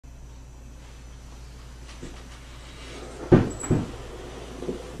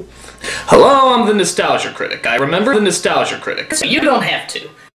Hello, I'm the Nostalgia Critic. I remember the Nostalgia Critic. So you don't have to.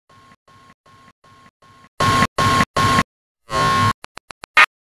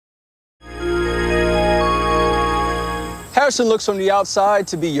 Harrison looks from the outside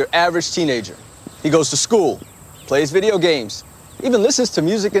to be your average teenager. He goes to school, plays video games, even listens to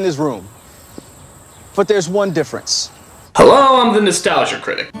music in his room. But there's one difference. Hello, I'm the Nostalgia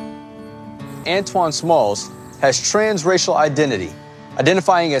Critic. Antoine Smalls has transracial identity,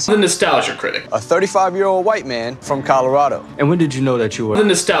 identifying as The Nostalgia Critic. a 35-year-old white man from Colorado. And when did you know that you were? The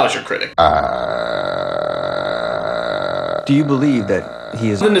Nostalgia Critic. Do you believe that he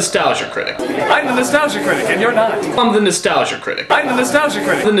is? The Nostalgia Critic. I'm the Nostalgia Critic, and you're not. I'm the Nostalgia Critic. I'm the Nostalgia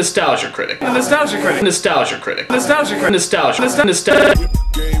Critic. The Nostalgia Critic. The Nostalgia Critic. Nostalgia Critic. Nostalgia Critic. Nostalgia. Nostalgia.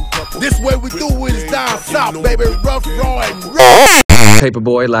 This way we do it is down south, baby. Rough, raw, and raw.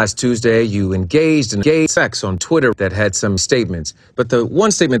 Paperboy, last Tuesday, you engaged in gay sex on Twitter that had some statements. But the one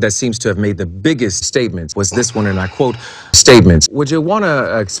statement that seems to have made the biggest statements was this one, and I quote, statements. Would you want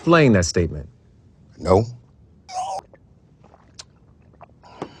to explain that statement? No.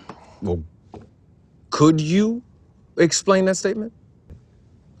 Well, could you explain that statement?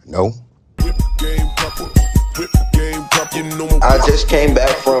 No. I just came back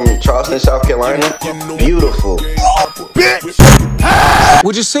from Charleston, South Carolina. Beautiful.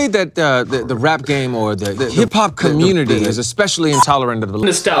 Would you say that the rap game or the hip-hop community is especially intolerant of the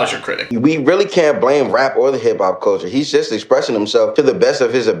Nostalgia Critic. We really can't blame rap or the hip-hop culture. He's just expressing himself to the best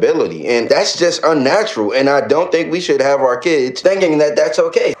of his ability. And that's just unnatural. And I don't think we should have our kids thinking that that's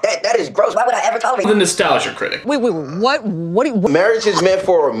okay. That is gross. Why would I ever tolerate The Nostalgia Critic. Wait, what? What? Marriage is meant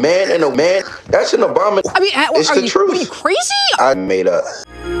for a man and a man. That's an abomination. I mean, it's the truth. What, are you crazy? I made up.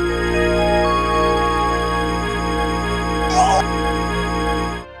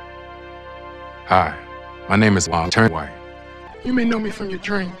 Hi, my name is Turn White. You may know me from your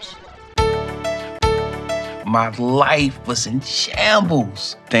dreams. My life was in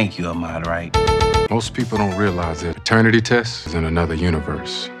shambles. Thank you, Ahmad Wright. Most people don't realize that paternity test is in another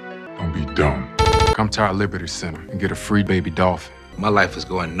universe. Don't be dumb. Come to our Liberty Center and get a free baby dolphin. My life is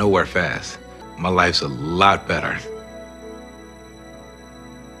going nowhere fast. My life's a lot better.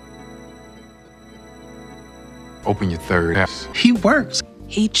 Open your third house. He works.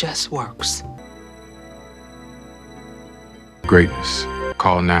 He just works. Greatness.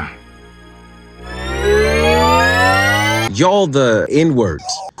 Call now. Y'all the N-words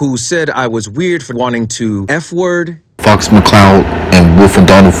who said I was weird for wanting to F-word. Fox McCloud and Wolf and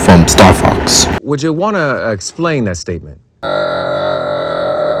Donald from Star Fox. Would you want to explain that statement? I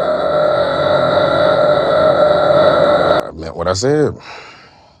meant what I said.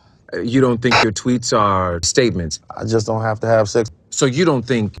 You don't think your tweets are statements? I just don't have to have sex. So you don't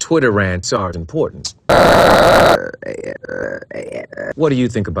think Twitter rants are important? What do you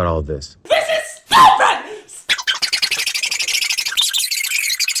think about all this? This is stupid!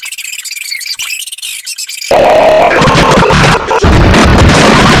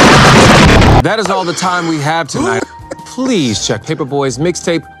 That is all the time we have tonight. Please check Paperboy's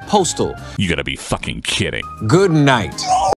mixtape, Postal. You gotta be fucking kidding. Good night.